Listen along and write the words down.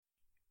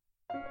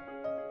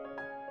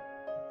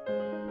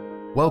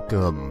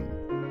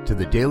Welcome to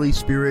the Daily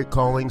Spirit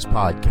Callings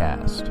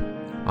Podcast.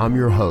 I'm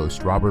your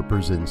host, Robert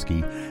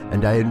Brzezinski,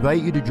 and I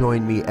invite you to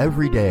join me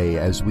every day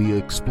as we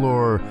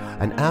explore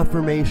an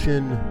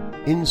affirmation,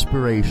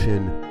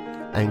 inspiration,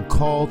 and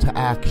call to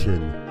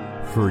action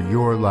for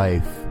your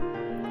life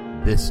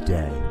this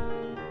day.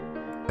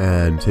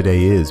 And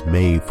today is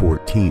May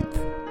 14th,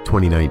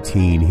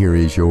 2019. Here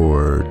is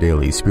your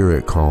Daily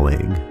Spirit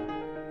Calling.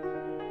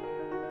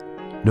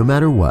 No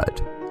matter what,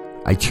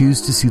 I choose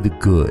to see the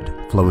good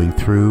flowing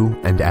through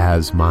and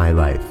as my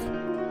life.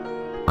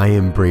 I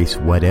embrace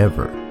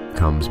whatever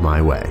comes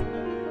my way.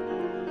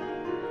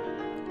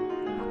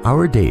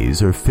 Our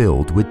days are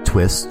filled with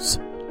twists,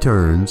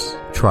 turns,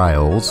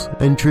 trials,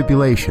 and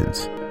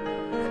tribulations,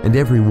 and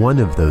every one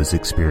of those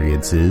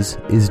experiences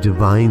is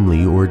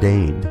divinely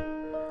ordained.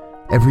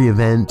 Every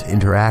event,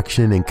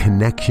 interaction, and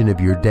connection of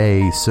your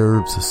day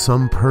serves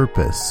some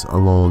purpose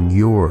along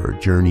your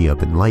journey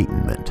of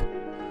enlightenment.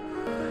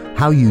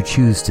 How you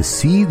choose to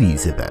see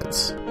these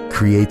events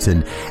creates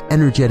an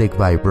energetic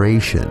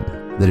vibration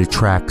that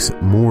attracts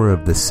more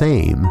of the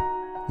same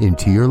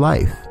into your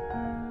life.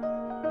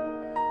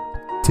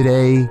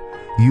 Today,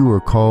 you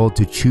are called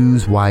to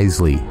choose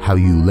wisely how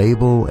you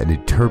label and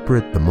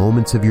interpret the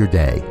moments of your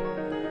day.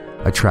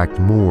 Attract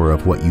more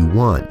of what you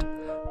want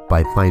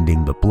by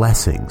finding the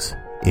blessings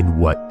in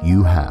what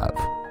you have.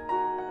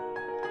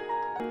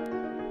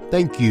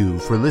 Thank you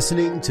for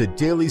listening to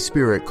Daily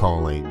Spirit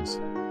Callings.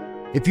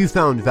 If you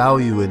found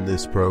value in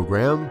this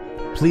program,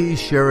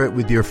 please share it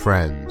with your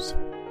friends.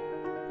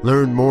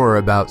 Learn more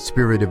about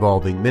Spirit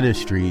Evolving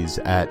Ministries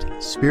at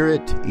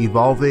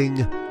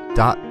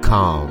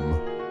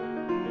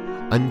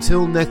spiritevolving.com.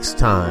 Until next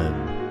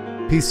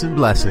time, peace and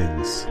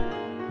blessings.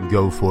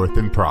 Go forth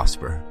and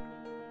prosper.